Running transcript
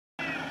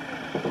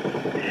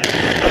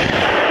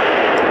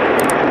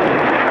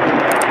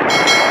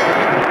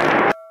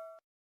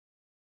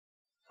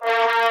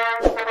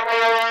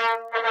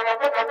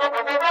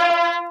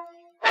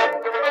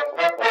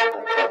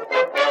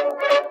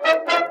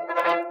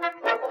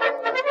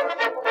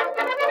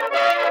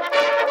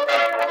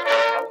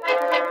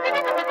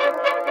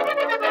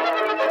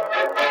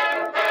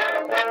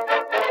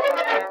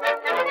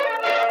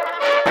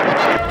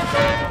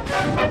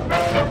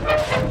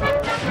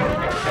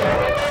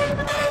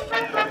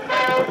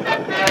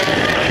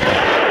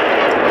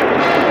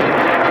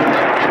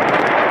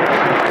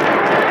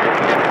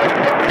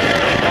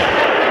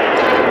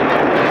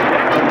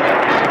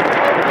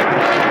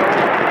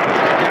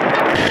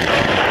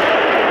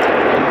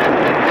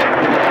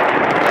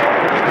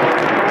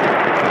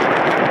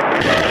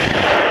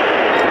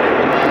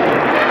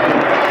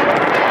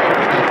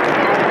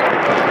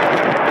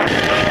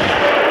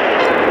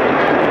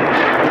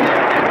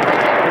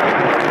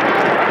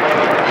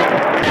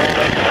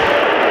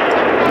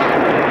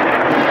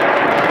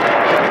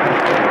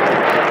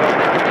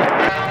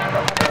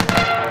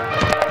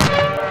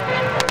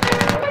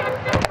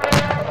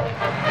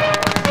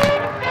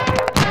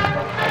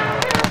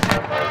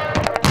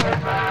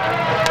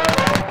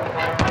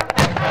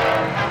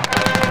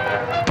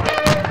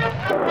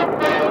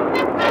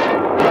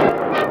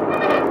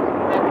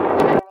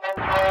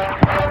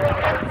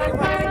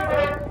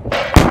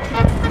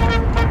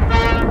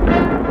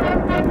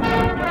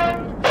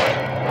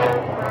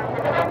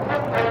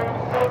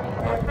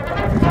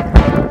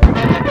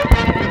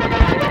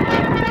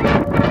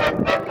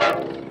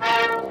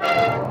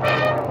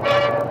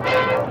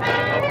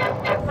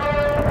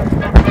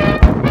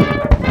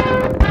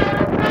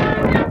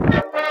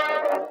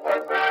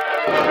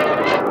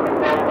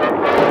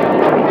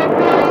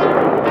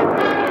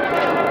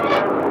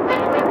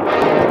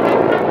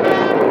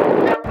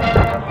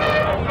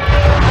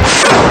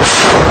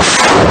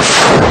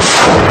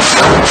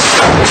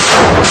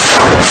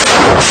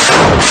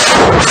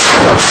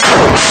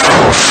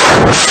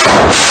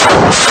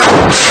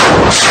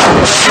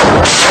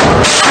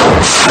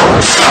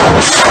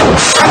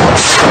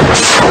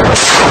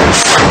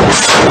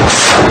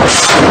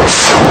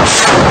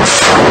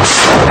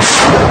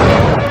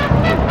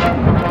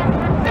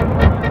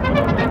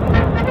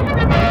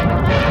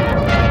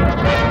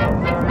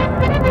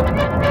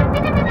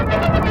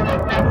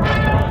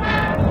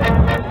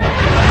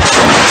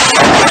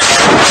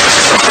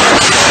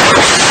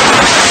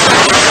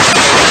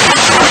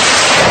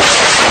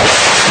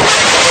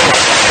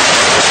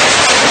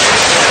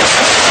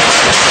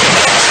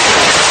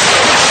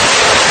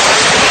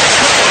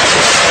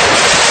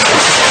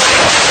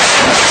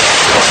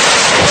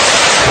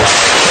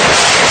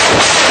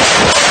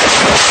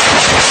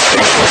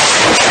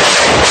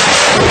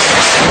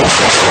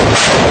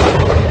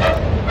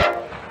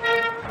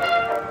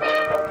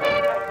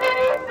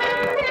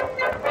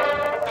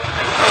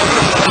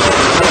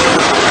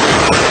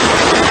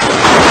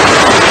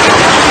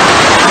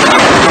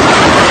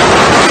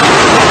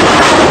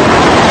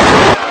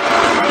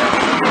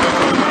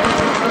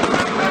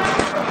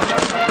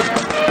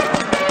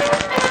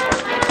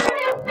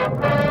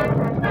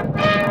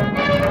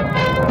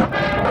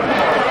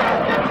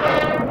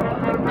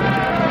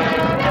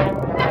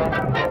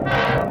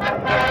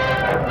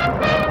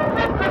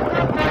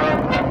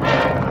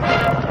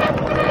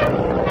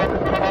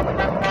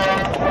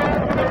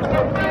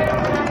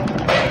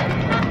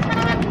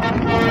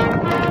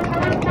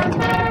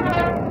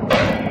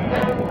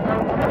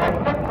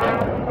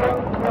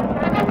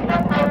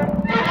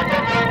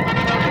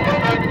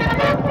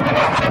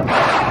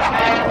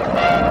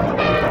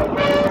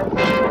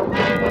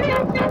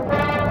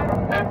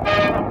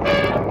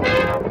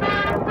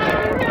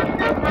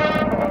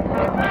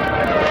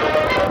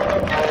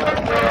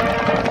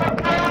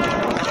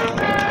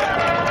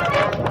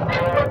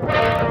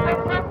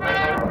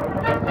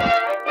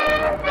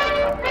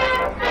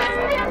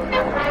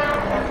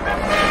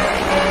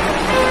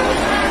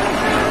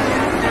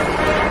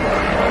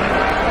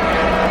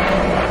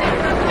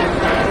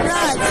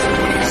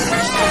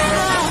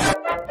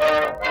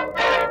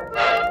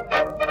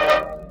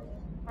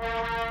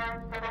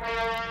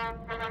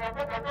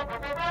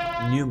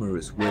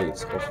Numerous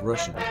waves of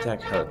Russian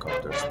attack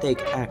helicopters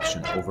take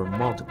action over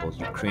multiple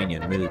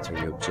Ukrainian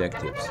military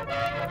objectives.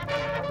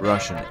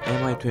 Russian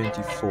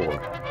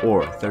Mi-24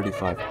 or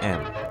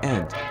 35M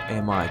and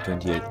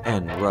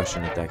Mi-28N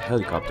Russian attack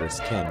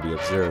helicopters can be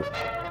observed.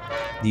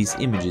 These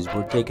images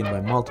were taken by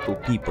multiple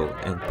people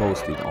and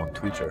posted on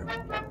Twitter.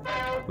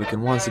 We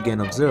can once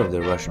again observe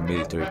the Russian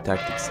military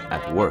tactics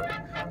at work: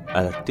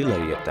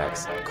 artillery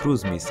attacks,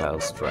 cruise missile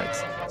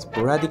strikes,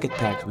 sporadic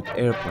attacks with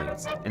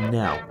airplanes, and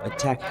now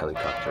attack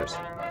helicopters.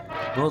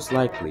 Most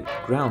likely,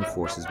 ground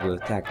forces will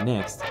attack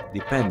next,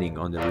 depending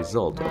on the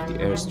result of the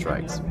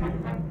airstrikes.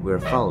 We are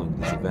following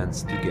these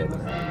events together.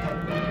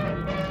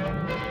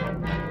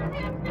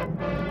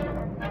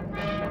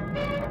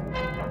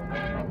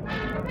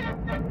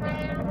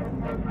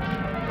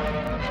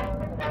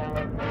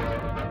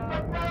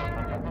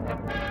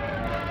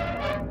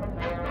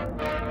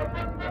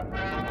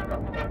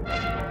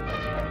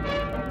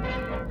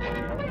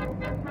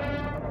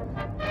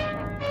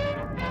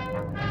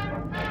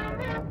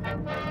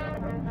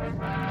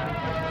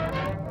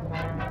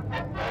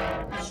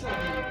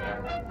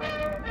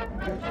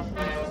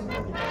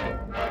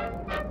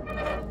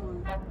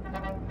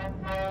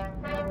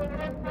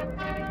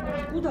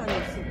 Куда они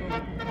все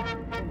были?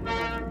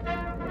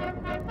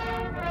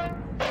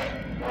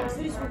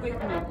 Смотри, сколько их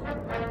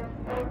много.